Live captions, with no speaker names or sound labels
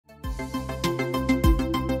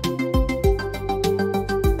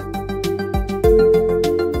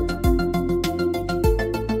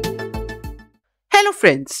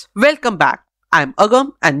friends, welcome back. I'm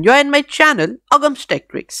Agam and you're in my channel Agam's Tech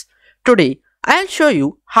Tricks. Today, I'll show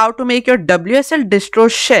you how to make your WSL distro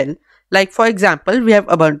shell. Like for example, we have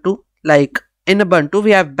Ubuntu. Like in Ubuntu, we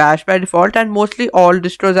have Bash by default and mostly all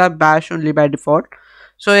distros are Bash only by default.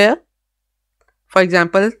 So here, for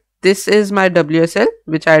example, this is my WSL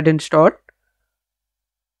which I had installed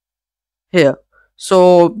here.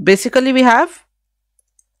 So basically we have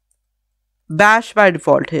Bash by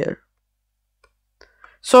default here.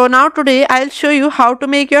 So now today I'll show you how to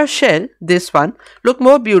make your shell, this one, look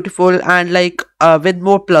more beautiful and with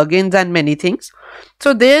more plugins and many things.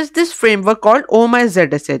 So there's this framework called My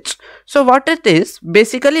Zsh. So what it is,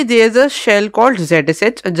 basically there's a shell called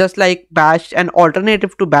Zsh, just like Bash, an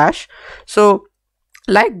alternative to Bash. So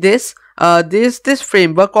like this, there's this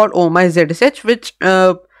framework called My Zsh which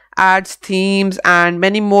adds themes and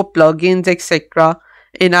many more plugins etc.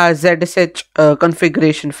 in our Zsh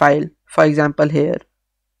configuration file. For example, here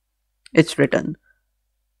it's written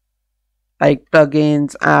like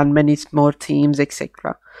plugins and many more themes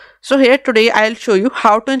etc. So here today I'll show you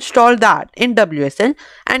how to install that in WSL,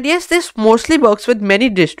 and yes, this mostly works with many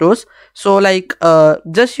distros. So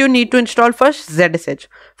just you need to install first Zsh.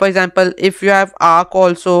 For example, if you have Arc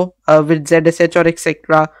also with Zsh or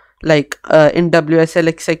etc. In WSL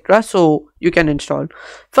etc. so you can install.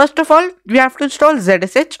 First of all, we have to install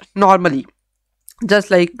Zsh normally,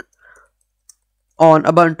 just like on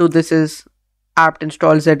Ubuntu. This is apt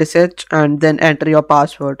install Zsh and then enter your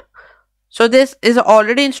password. So this is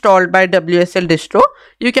already installed by WSL distro.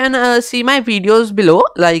 You can see my videos below,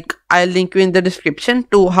 I'll link you in the description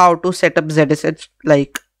to how to set up Zsh,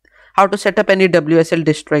 how to set up any WSL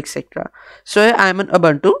distro etc. So here I am on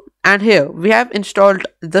Ubuntu and here we have installed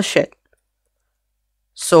the shell.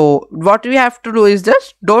 So what we have to do is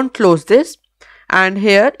just don't close this, and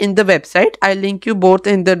here in the website I'll link you both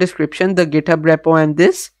in the description, the GitHub repo and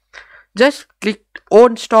this. Just click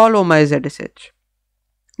install My Zsh.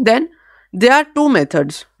 Then there are two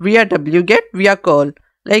methods, via wget, via curl.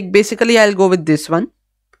 Basically I'll go with this one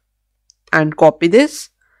and copy this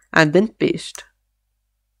and then paste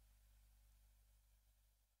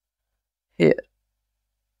here.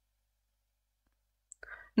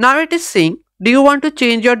 Now it is saying, do you want to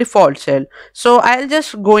change your default shell? So I'll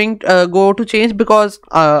just go to change, because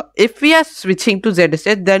if we are switching to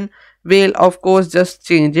Zsh, then we'll of course just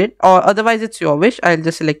change it, or otherwise it's your wish. I'll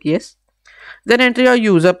just select yes. Then enter your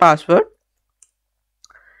user password,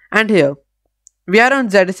 and here we are on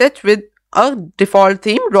Zsh with a default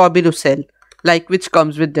theme Robbie Russell, which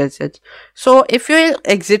comes with Zsh. So if you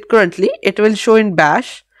exit currently, it will show in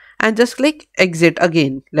Bash, and just click exit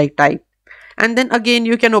again, type. And then again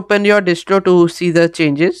you can open your distro to see the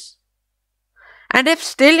changes. And if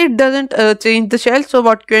still it doesn't change the shell, so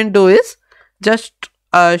what you can do is just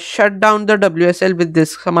shut down the WSL with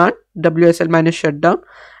this command, WSL -shutdown,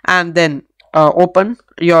 and then open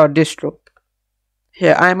your distro.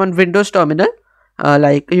 Here I am on Windows terminal,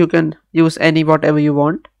 you can use any whatever you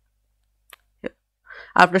want. Here.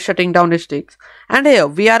 After shutting down it takes, and here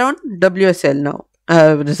we are on WSL now,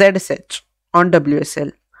 Zsh on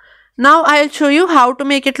WSL. Now I'll show you how to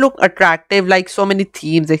make it look attractive, so many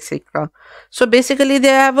themes etc. So basically they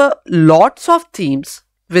have lots of themes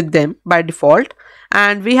with them by default,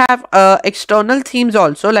 and we have external themes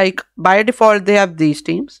also. By default they have these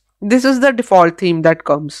themes. This is the default theme that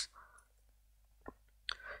comes.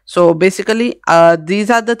 So basically these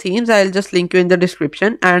are the themes. I'll just link you in the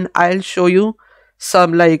description, and I'll show you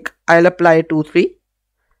some, I'll apply 2-3.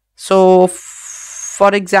 So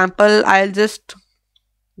for example, I'll just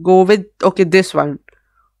go with this one,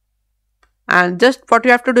 and just what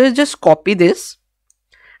you have to do is just copy this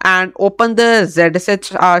and open the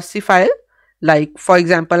zshrc file. For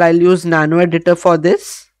example, I'll use nano editor for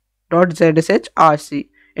this .zshrc.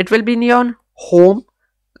 It will be in your home,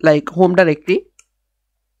 home directory,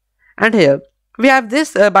 and here we have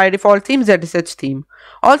this by default theme, Zsh theme.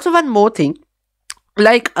 Also one more thing,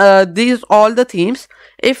 these all the themes,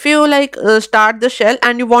 if you start the shell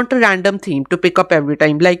and you want a random theme to pick up every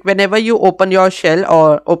time, whenever you open your shell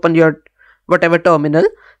or open your whatever terminal,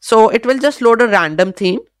 so it will just load a random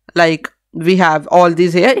theme. We have all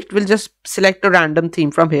these here, it will just select a random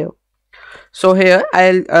theme from here. So here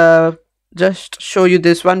I'll just show you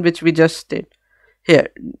this one which we just did here,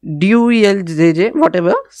 WSL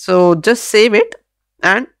whatever. So just save it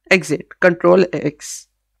and exit, Control X.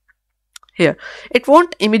 Here it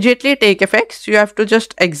won't immediately take effect, so you have to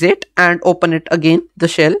just exit and open it again, the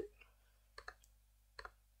shell,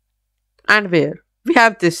 and where we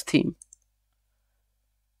have this theme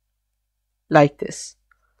like this.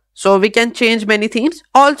 So we can change many themes.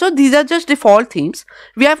 Also these are just default themes.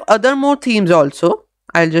 We have other more themes also,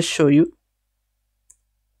 I'll just show you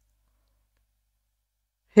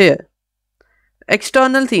here.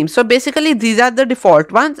 External themes. So basically these are the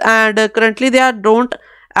default ones, and currently they are don't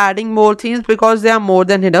adding more themes because they are more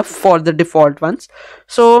than enough for the default ones.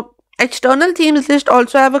 So external themes list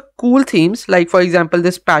also have a cool themes, like for example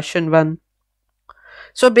this passion one.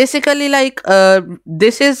 So basically like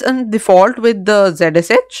this is a default with the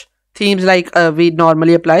ZSH themes, like we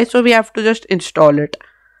normally apply, so we have to just install it,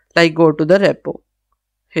 like go to the repo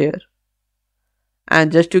here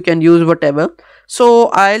and just you can use whatever. So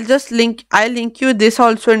I'll link you this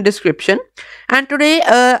also in description. And today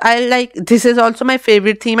I like, this is also my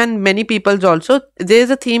favorite theme and many people's also. There is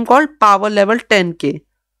a theme called power level 10k.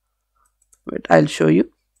 Wait, I'll show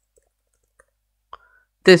you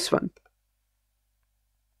this one.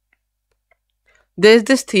 There's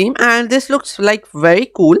this theme and this looks like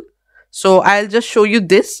very cool. So I'll just show you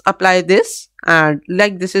this, apply this, and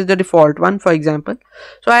like this is the default one for example.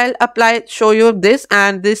 So I'll apply, show you this,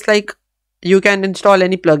 and this like you can install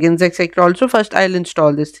any plugins etc. Also first I'll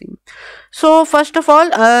install this theme. So first of all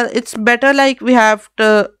it's better like we have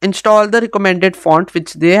to install the recommended font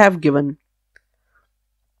which they have given.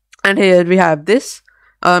 And here we have this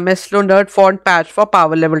Meslo Nerd font patch for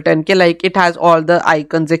power level 10k, like it has all the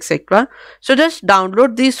icons etc. So just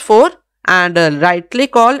download these four and right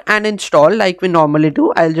click all and install like we normally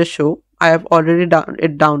do. I'll just show, I have already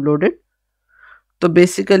downloaded. So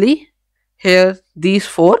basically here these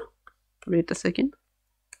four, wait a second,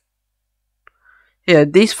 here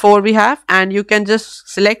these four we have, and you can just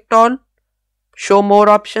select all, show more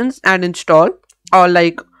options and install, or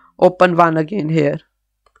like open one again. Here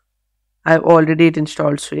I've already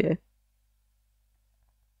installed, so yeah,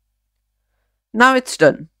 now it's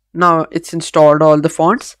done. Now it's installed all the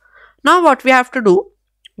fonts. Now what we have to do,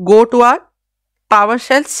 go to our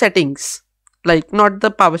PowerShell settings, like not the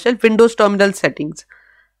PowerShell, Windows terminal settings,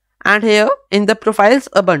 and here in the profiles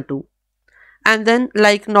Ubuntu, and then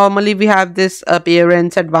like normally we have this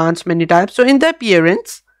appearance, advanced, many types. So in the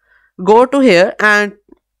appearance, go to here and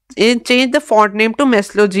change the font name to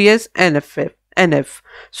Meslo GS NF.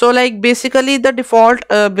 So like basically the default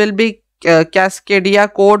will be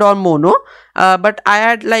Cascadia Code or Mono, but I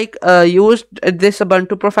had like used this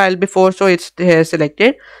Ubuntu profile before, so it's here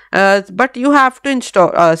selected. But you have to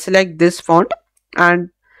install select this font, and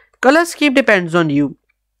color scheme depends on you.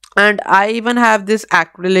 And I even have this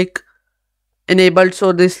acrylic enabled,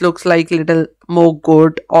 so this looks like little more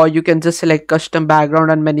good, or you can just select custom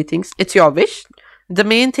background and many things. It's your wish. The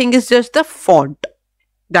main thing is just the font.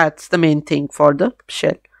 That's the main thing for the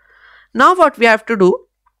shell. Now what we have to do,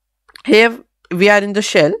 here we are in the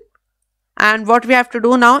shell, and what we have to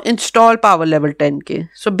do now, install power level 10k.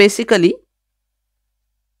 So basically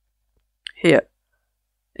here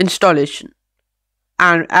installation,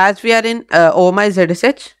 and as we are in My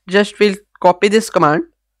Zsh, just we'll copy this command,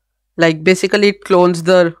 like basically it clones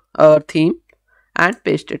the theme, and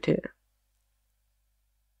paste it here.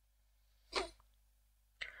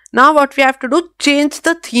 Now what we have to do, change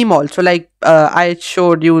the theme also, like I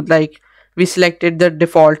showed you, like we selected the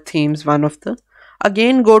default themes, one of the,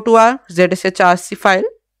 again go to our ZSHRC file,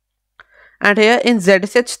 and here in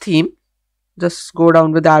ZSH theme, just go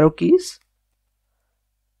down with arrow keys,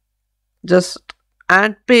 just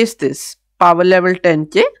and paste this power level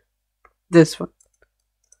 10k, this one,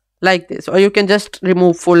 like this, or you can just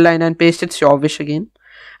remove full line and paste, it's your wish again.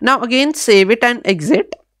 Now again save it and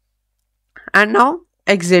exit, and now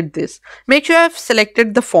exit this. Make sure I have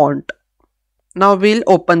selected the font. Now we'll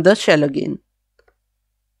open the shell again.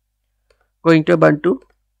 Going to Ubuntu.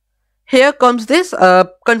 Here comes this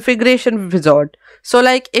configuration wizard. So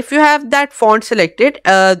like if you have that font selected,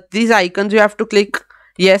 these icons you have to click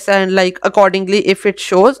yes, and like accordingly if it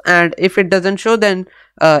shows, and if it doesn't show then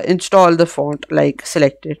install the font like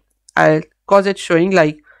selected. Cause it's showing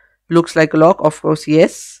like looks like a lock, of course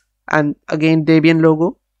yes, and again Debian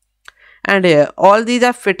logo. And here all these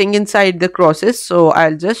are fitting inside the crosses, so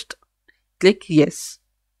I'll just click yes.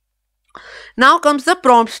 Now comes the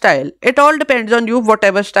prompt style. It all depends on you,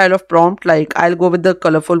 whatever style of prompt, like I'll go with the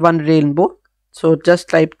colorful one, rainbow, so just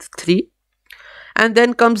type 3. And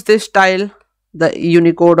then comes this style, the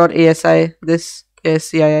Unicode or ASI, this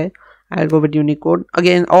ASCII, I'll go with Unicode.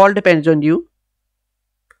 Again all depends on you,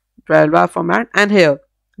 12-bar format. And here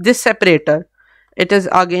this separator, it is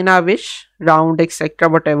again our wish, round etc,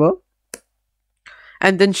 whatever.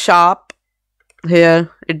 And then sharp, here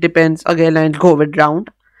it depends, again I'll go with round,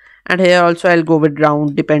 and here also I'll go with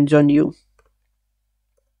round, depends on you.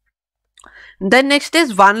 Then next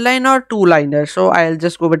is one line or two liner, so I'll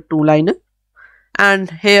just go with two liner. And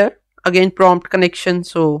here again prompt connection,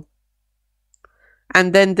 so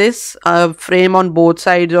and then this frame on both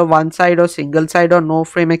sides or one side or single side or no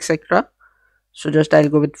frame, etc. So just I'll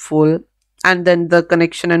go with full. And then the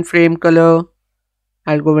connection and frame color,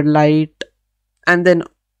 I'll go with light. And then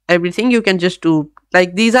everything you can just do,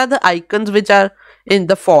 like these are the icons which are in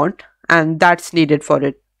the font and that's needed for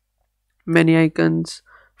it. Many icons,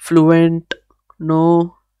 fluent,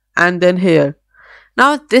 no. And then here,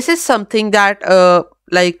 now this is something that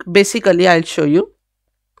like basically I'll show you.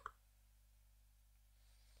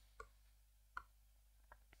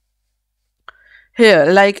 Here,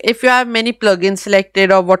 like if you have many plugins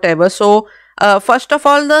selected or whatever, so first of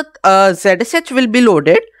all the ZSH will be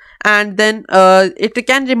loaded, and then it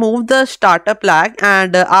can remove the startup lag,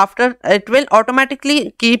 and after it will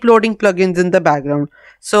automatically keep loading plugins in the background.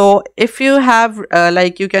 So if you have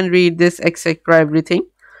like you can read this etc everything,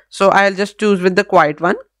 so I'll just choose with the quiet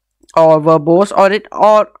one or verbose, or it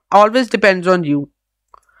or always depends on you.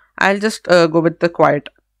 I'll just go with the quiet.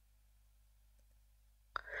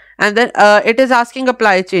 And then it is asking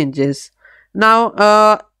apply changes.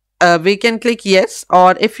 Now we can click yes,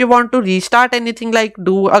 or if you want to restart anything like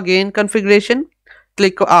do again configuration,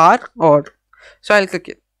 click R, or so I'll click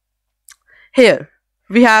it. Here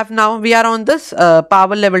we have, now we are on this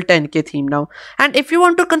power level 10k theme now, and if you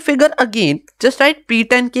want to configure again, just write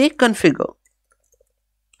p10k configure,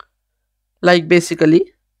 like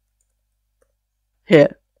basically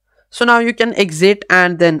here. So now you can exit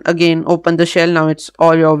and then again open the shell. Now it's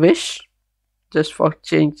all your wish, just for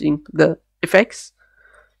changing the effects.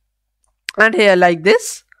 And here like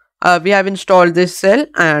this, we have installed this cell,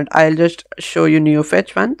 and I'll just show you new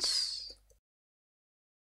fetch once.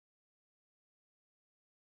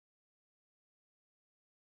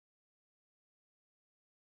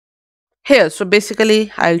 Here, so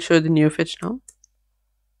basically I'll show the new fetch now.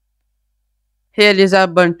 Here is our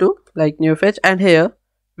Ubuntu, like new fetch, and here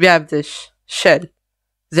we have this shell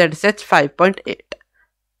ZSH 5.8,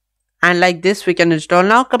 and like this we can install.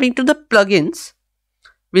 Now coming to the plugins,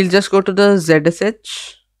 we'll just go to the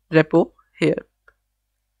ZSH repo here,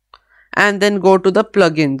 and then go to the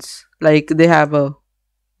plugins, like they have a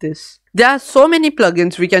this. There are so many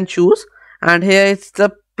plugins we can choose, and here it's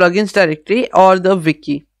the plugins directory or the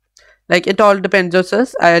wiki, like it all depends on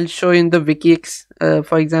us. I'll show you in the wiki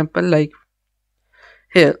for example, like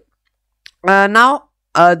here. Now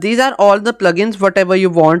these are all the plugins whatever you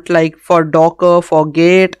want, like for Docker, for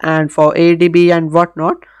Git, and for ADB and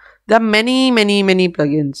whatnot. There are many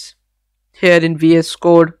plugins here in VS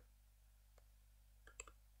Code,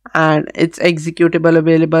 and it's executable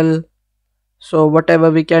available. So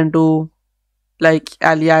whatever we can do, like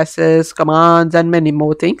aliases, commands, and many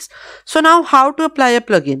more things. So now how to apply a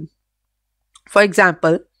plugin? For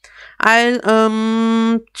example,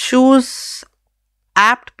 I'll choose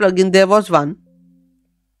apt plugin. There was one.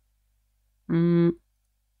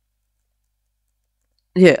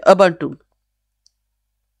 Here Ubuntu.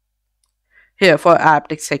 Here for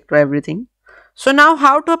apt etc everything. So now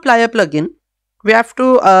how to apply a plugin? We have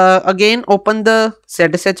to again open the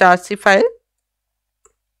ZSHRC file,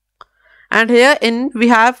 and here in we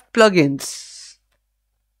have plugins.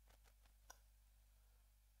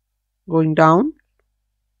 Going down,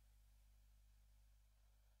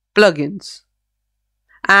 plugins,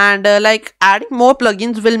 and like adding more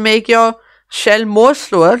plugins will make your shell more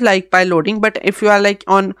slower, like by loading. But if you are like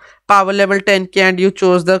on power level 10k and you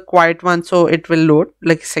chose the quiet one, so it will load,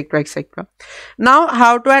 like etc. Now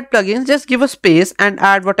how to add plugins? Just give a space and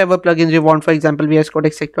add whatever plugins you want, for example VS Code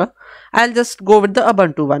etc. I'll just go with the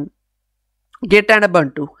Ubuntu one, Git and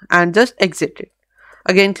Ubuntu, and just exit it.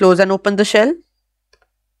 Again close and open the shell.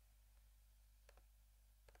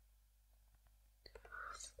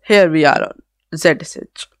 Here we are on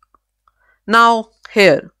ZSH. Now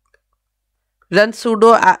here run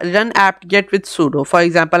sudo run apt-get with sudo. For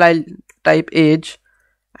example, I'll type age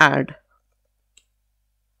add.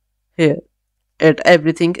 Here it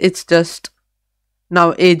everything, it's just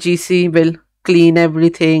now agc will clean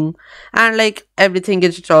everything, and like everything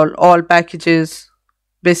is all packages.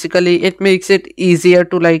 Basically it makes it easier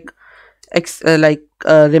to like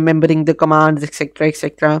remembering the commands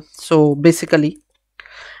etc. So basically,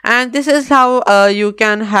 and this is how you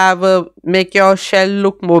can have make your shell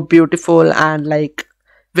look more beautiful and like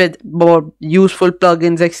with more useful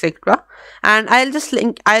plugins etc. And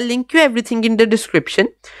I'll link you everything in the description.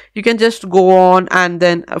 You can just go on and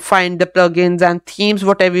then find the plugins and themes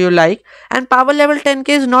whatever you like. And power level 10k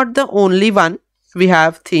is not the only one. We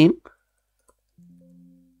have theme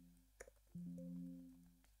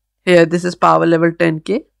here. This is power level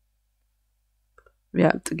 10k. We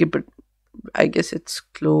have to keep it, I guess it's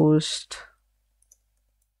closed.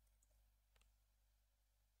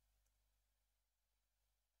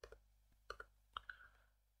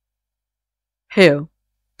 here.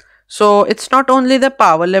 So it's not only the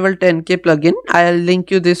power level 10k plugin, I'll link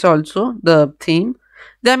you this also, the theme.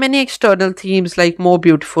 There are many external themes like more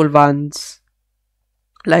beautiful ones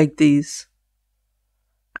like these.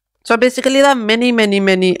 So basically there are many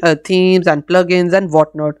themes and plugins and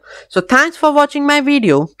whatnot. So thanks for watching my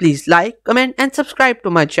video. Please like, comment and subscribe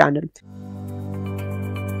to my channel.